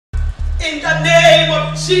In the name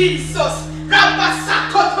of Jesus.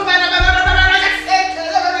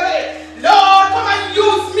 Lord, come and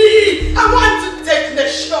use me. I want to take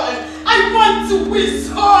nation. I want to win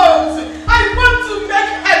souls. I want to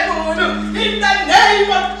make heaven. In the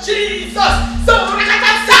name of Jesus. So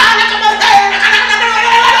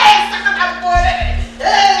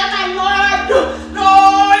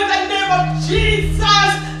Lord, in the name of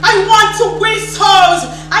Jesus, I want to win souls.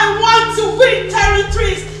 I want to win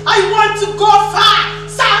territories. I want to go far.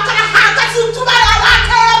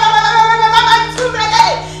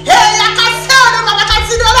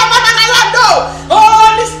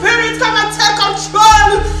 Holy Spirit, come and take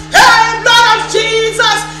control. Hey, blood of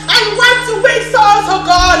Jesus, I want to win souls, oh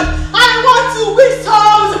God. I want to win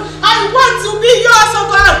souls. I want to be yours,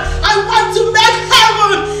 oh God. I want to make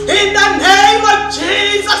heaven in the name of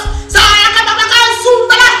Jesus.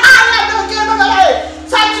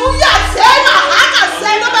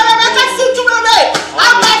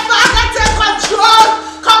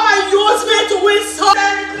 Come and use me to win souls.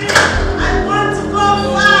 I want to go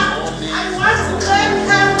far. I want to make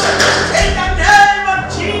heaven in the name of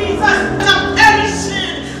Jesus. I'm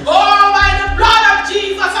perishing. Oh, by the blood of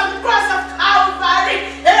Jesus on the cross of Calvary.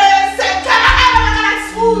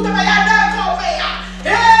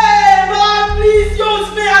 Hey, Lord, please use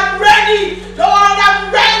me. I'm ready. Lord,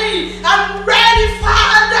 I'm ready. I'm ready,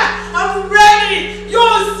 Father. I'm ready.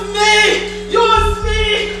 Use me. Use me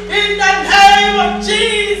in the name of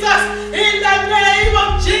Jesus. In the name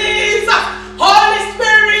of Jesus. Holy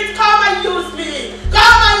Spirit, come and use me.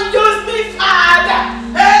 Come and use me, Father.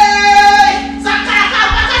 Hey,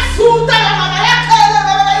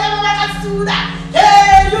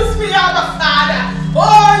 hey, use me, Abba Father.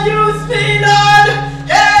 Oh, use me, Lord.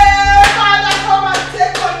 Hey, Father, come and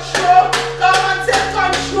take control. Come and take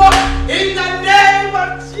control in the name of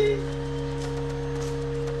Jesus.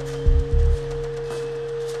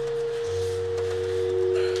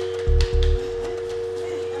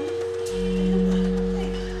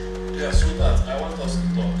 Yeah, sweetheart, I want us to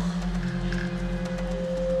talk.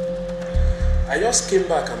 I just came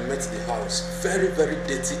back and met the house very, very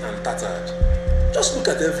dirty and tattered. Just look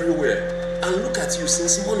at everywhere and look at you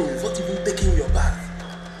since morning without even taking your bath.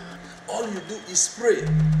 All you do is spray.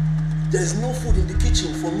 There's no food in the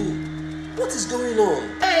kitchen for me. What is going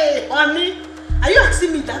on? Hey, honey, are you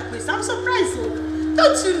asking me that question? I'm surprised. Oh.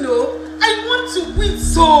 Don't you know? I want to win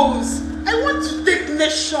souls. I want to take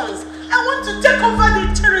nations. I want to take over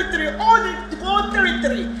the territory, all the whole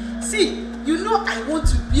territory. See, you know I want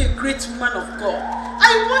to be a great woman of God.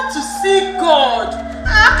 I want to see God.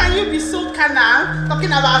 How can you be so carnal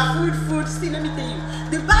talking about food? See, let me tell you.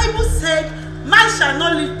 The Bible said, man shall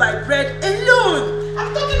not live by bread alone.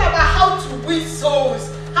 I'm talking about how to win souls.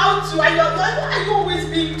 How to, why are you always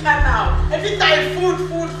being carnal? Every time food.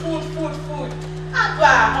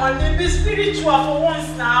 Abba, honey, be spiritual for once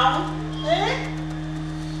now. Eh?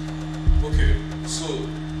 Okay, so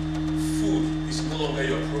food is no longer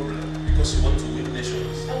your problem because you want to win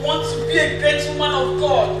nations. I want to be a great woman of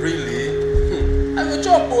God. Really? I'm a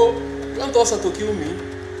chopo. You want also to kill me?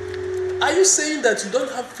 Are you saying that you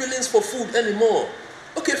don't have feelings for food anymore?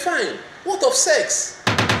 Okay, fine. What of sex?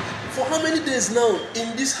 For how many days now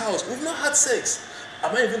in this house we've not had sex?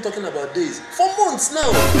 Am I even talking about days? For months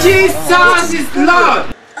now. Jesus is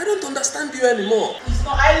Lord. I don't understand you anymore. It's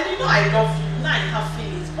not, I love you. Now I have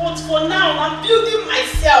feelings. But for now, I'm building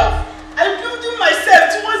myself. I'm building myself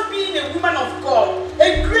towards being a woman of God.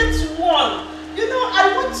 A great one. You know,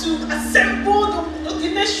 I want to assemble the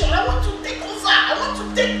nation. I want to take over. I want to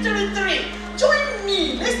take territory. Join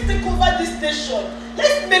me. Let's take over this nation.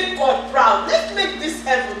 Let's make God proud. Let's make this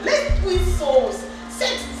heaven. Let's win souls.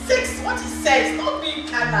 Sex, what is sex? Not being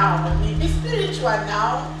carnal, honey. Be spiritual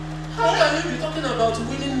now. How can you be talking about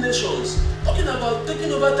winning nations? Talking about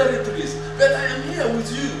taking over territories? But I am here with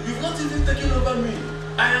you. You've not even taken over me.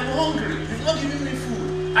 I am hungry. You've not given me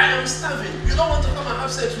food. I am starving. You don't want to come and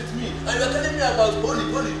have sex with me. And you are telling me about holy,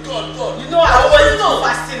 God. You know, I always do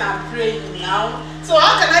fasting and praying now. So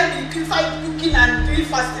how can I be cooking and doing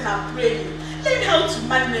fasting and praying? Learn how to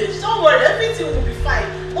manage. Don't worry, everything will be fine.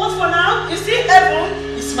 But for now, you see,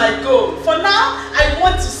 heaven is my goal. For now, I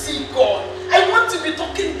want to see God. I want to be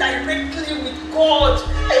talking directly with God.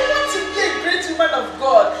 I want to be a great woman of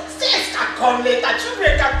God. Sex can come later.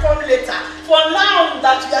 Children can come later. For now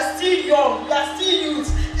that we are still young, we are still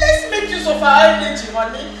youth, let's make use of our energy,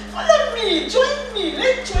 honey. Follow me, join me.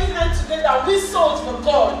 Let's join hands together. We souls for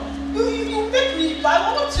God. You make me,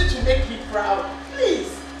 I want you to make me proud.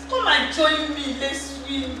 Please, come and join me. Let's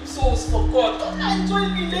win souls for God. Come and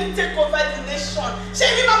join me. Let's take over the nation.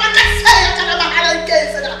 Hey, you come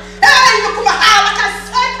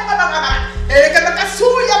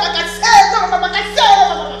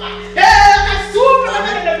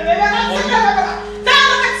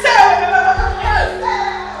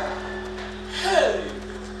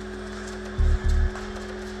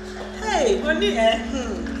Honey, I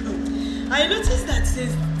noticed that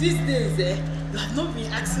since these days, you have not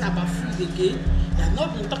been asking about food again. You have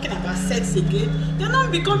not been talking about sex again. You're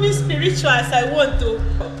not becoming spiritual as I want to.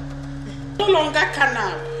 No longer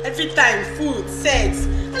carnal. Every time, food, sex.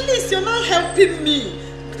 At least you're not helping me.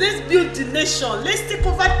 Let's build the nation. Let's take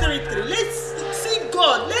over territory. Let's see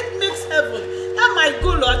God. Let's make heaven. That's my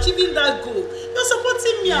goal, or achieving that goal. You're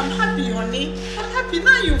supporting me. I'm happy, honey. I'm happy.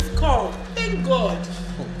 Now you've come. Thank God.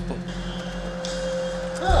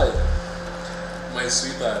 Hi, my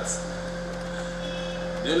sweetheart.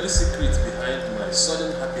 The only secret behind my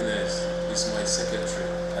sudden happiness is my secretary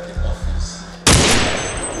at the office.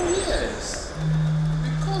 Oh yes,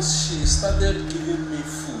 because she started giving me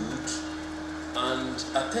food and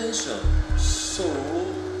attention, so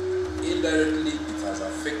indirectly it has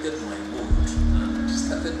affected my mood and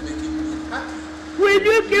started making me happy. Will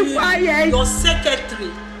you keep quiet? Your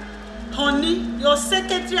secretary, honey, your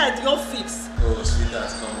secretary at the office. Oh,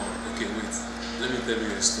 sweetheart, come on. Okay, wait. Let me tell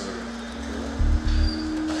you a story.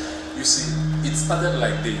 You see, it started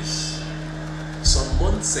like this. Some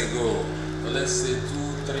months ago, let's say 2,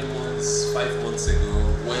 3 months, 5 months ago,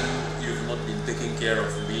 when you've not been taking care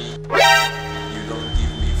of me, you don't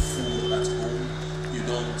give me food at home, you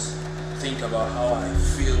don't think about how I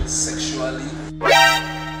feel sexually,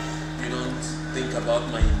 you don't think about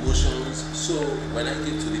my emotions. So when I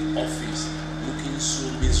get to the office, looking so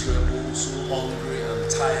miserable, so hungry and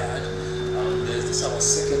tired, there's this our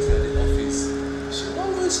secretary at the office. She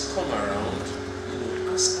always come around,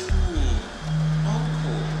 asking me,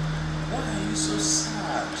 Uncle, why are you so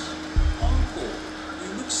sad? Uncle, you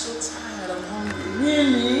look so tired and hungry.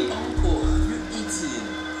 Really? Uncle, have you eaten?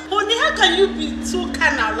 Honey, how can you be so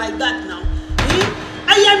carnal like that now?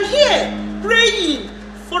 I am here praying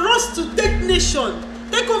for us to take nation,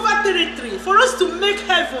 take over territory, for us to make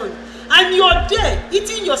heaven. And you're there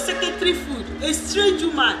eating your secretary food, a strange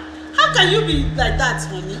woman. How can you be like that,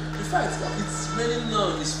 honey? In fact, what it's really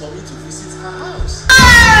known is for me to visit her house.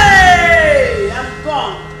 Hey! I'm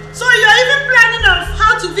gone. So you're even planning on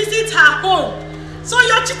how to visit her home. So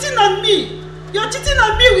you're cheating on me. You're cheating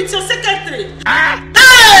on me with your secretary.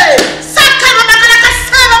 Hey!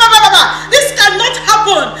 This cannot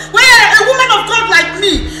happen. Where a woman of God like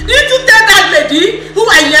me need to tell that lady who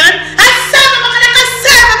I am.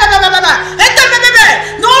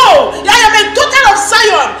 No! I am a daughter of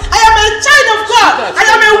Zion. I am a child of God. I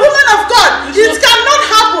am a woman of God. It cannot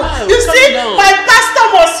happen. You see, my pastor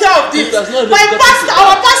must hear of this. My pastor,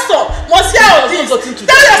 our pastor must hear of this.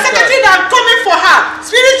 Tell your secretary that I'm coming for her.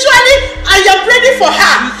 Spiritually, I am ready for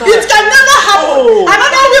her. It can never happen.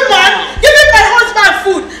 Another woman giving my husband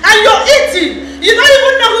food and you're eating. You don't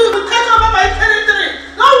even know who will take over my territory.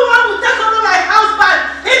 No one will take over my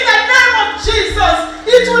husband. In the name of Jesus,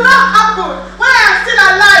 it will not happen. When I am still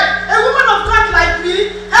alive, a woman of God like me,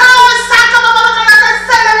 my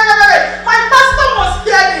pastor must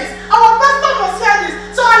hear this. Our pastor must hear this.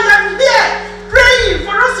 So I am here praying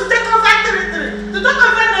for us to take over territory, to take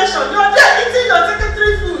over nation. You're there eating your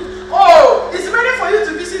secretary food. Oh, it's ready for you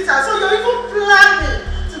to visit her. So you're even planning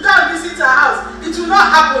to go and visit her house. It will not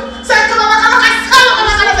happen. The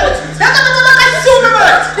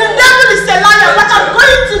devil is a liar, but I'm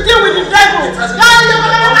going to deal with the devil.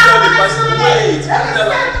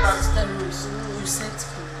 Sister Rose, you sent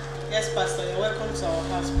for me. Yes, Pastor, you're welcome to our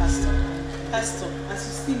house, Pastor. Pastor, as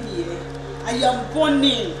you see me here, I am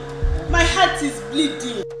burning. My heart is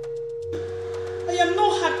bleeding. I am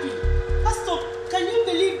not happy. Pastor, can you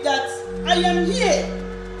believe that I am here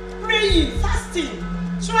praying, fasting,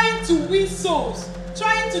 trying to win souls,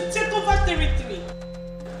 trying to take over territory,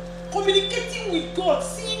 communicating with God,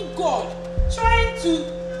 seeing God, trying to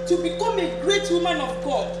become a great woman of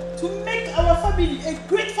God, to make our family a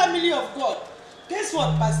great family of God. Guess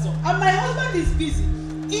what, Pastor? And my husband is busy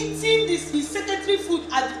eating his secretary food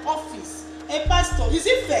at the office. Hey, Pastor, is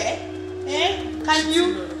it fair? Can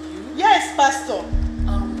you? Yes, Pastor.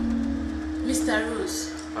 Mr.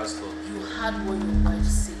 Rose, Pastor, you heard what your wife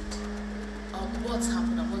said. What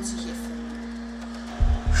happened? I want to hear from you.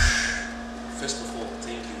 first of all,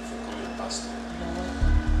 thank you for coming, Pastor.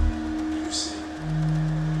 You see,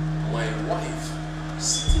 my wife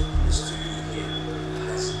sitting close to you here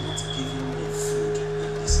has not given me food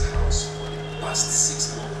in this house for the past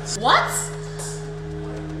 6 months. What?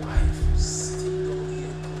 My wife sitting down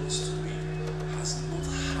here close to me has not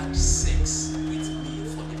had sex with me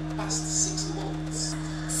for the past 6 months.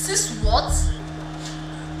 Sis, what?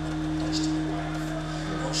 Touched my wife.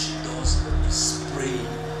 All she does is praying,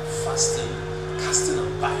 fasting, casting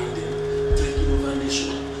and binding, taking over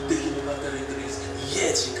nation, taking over territories.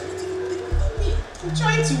 Yet she cannot even take over me. I'm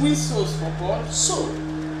trying to win souls for God. So,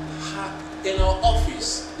 her In our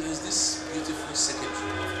office, there's this beautiful secretary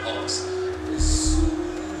of ours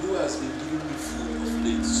who has been giving me food of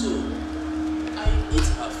late. So I eat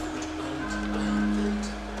her food and I intend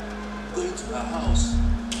going to her house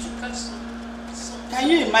to catch some. Can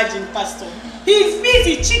you imagine, Pastor? He's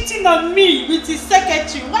busy cheating on me with his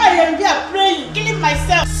secretary while I am here praying, killing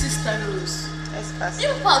myself. Sister Rose, Yes, Pastor.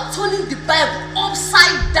 you are turning the Bible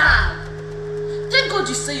upside down. Thank God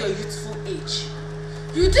you say your youthful age.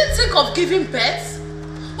 You didn't think of giving birth?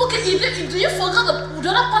 Okay, do you forget the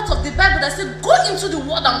other part of the Bible that said, go into the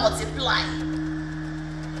world and multiply?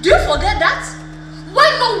 Do you forget that?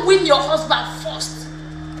 Why not win your husband first?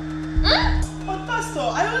 But Pastor,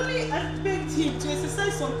 I begged him to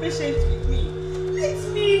exercise some patience with me.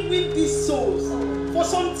 Let me win these souls. For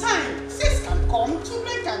some time, sis can come,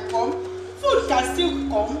 children can come, food can still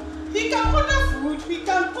come. He can order food, he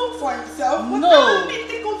can cook for himself. But I only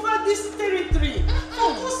take over this territory.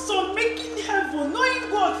 Focus on making heaven, knowing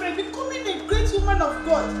God, and becoming a great woman of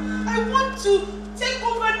God. I want to take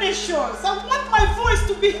over nations. I want my voice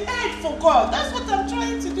to be heard for God. That's what I'm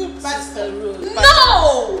trying to do, Pastor.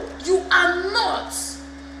 No! You are not.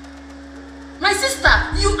 My sister,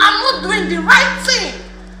 you are not doing the right thing.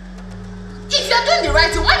 If you are doing the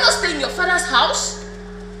right thing, why not stay in your father's house?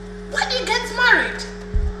 Why do you get married?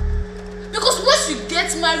 Because once you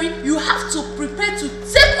get married, you have to prepare to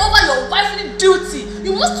take over your wifely duty.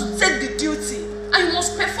 You must to take the duty and you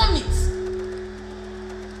must perform it.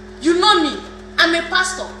 You know me, I'm a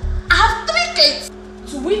pastor. I have 3 kids.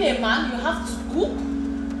 To win a man, you have to cook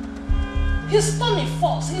his tummy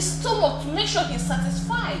first, his stomach, to make sure he's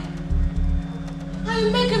satisfied. And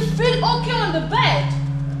you make him feel okay on the bed.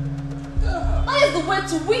 That is the way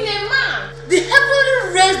to win a man. The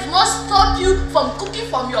heavenly rays must stop you from cooking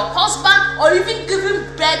from your husband or even giving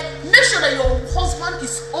birth. Make sure that your husband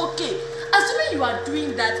is okay. Assuming you are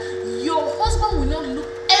doing that, your husband will not look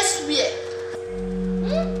elsewhere.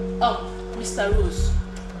 Oh, Mr. Rose,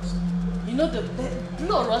 you know the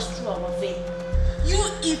blood rush through our vein. You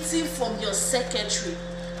eating from your secretary.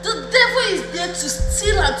 The devil is there to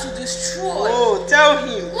steal and to destroy. Oh, tell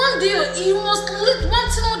him. One day he must lead one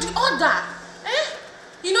thing or the other.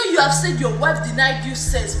 You know you have said your wife denied you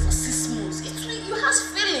sex for 6 months. You has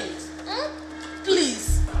feelings.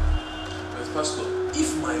 Please. But Pastor,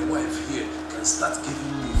 if my wife here can start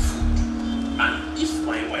giving me food, and if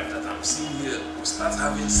my wife that I'm seeing here will start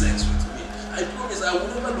having sex with me, I promise I will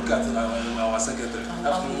never look at our secretary.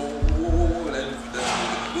 What will I do with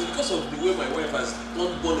that? It's because of the way my wife has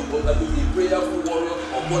not born again, that maybe a prayerful warrior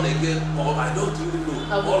or born again, or I don't really know.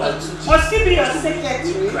 All I do is Must he be your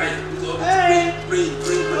secretary? Pray.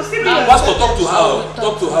 Pastor, talk to her.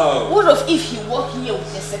 Talk to her. What if he walk here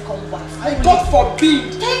with a second wife? God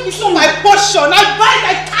forbid. It's not my portion. I bind,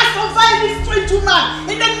 I cast over any strange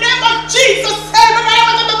woman in the name of Jesus.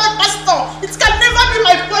 Pastor, it can never be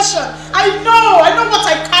my portion. I know what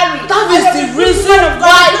I carry. That is the reason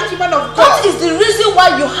why. That is the reason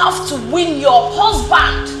why you have to win your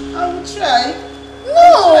husband. I will try.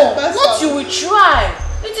 No, not you will try.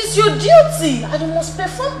 It is your duty and you must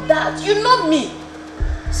perform that. You know me.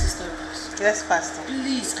 Sister Rose. Yes, Pastor.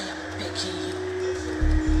 Please, I am begging you.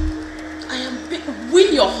 I am begging.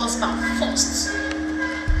 Win your husband first.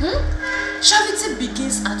 Charity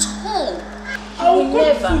begins at home. I will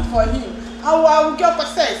cook food for him. I will get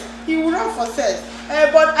possessed. He will run for sex.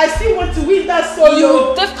 But I still want to win that soul.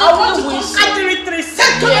 You definitely I want to conquer territory.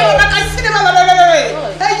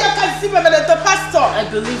 The pastor. I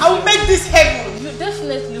believe I will make this heaven. You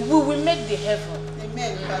definitely we will make the heaven.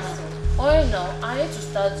 Amen, Pastor. Oh no, I need to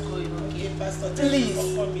start going, okay? Pastor,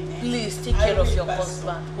 Please take care of your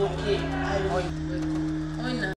husband, okay? I will.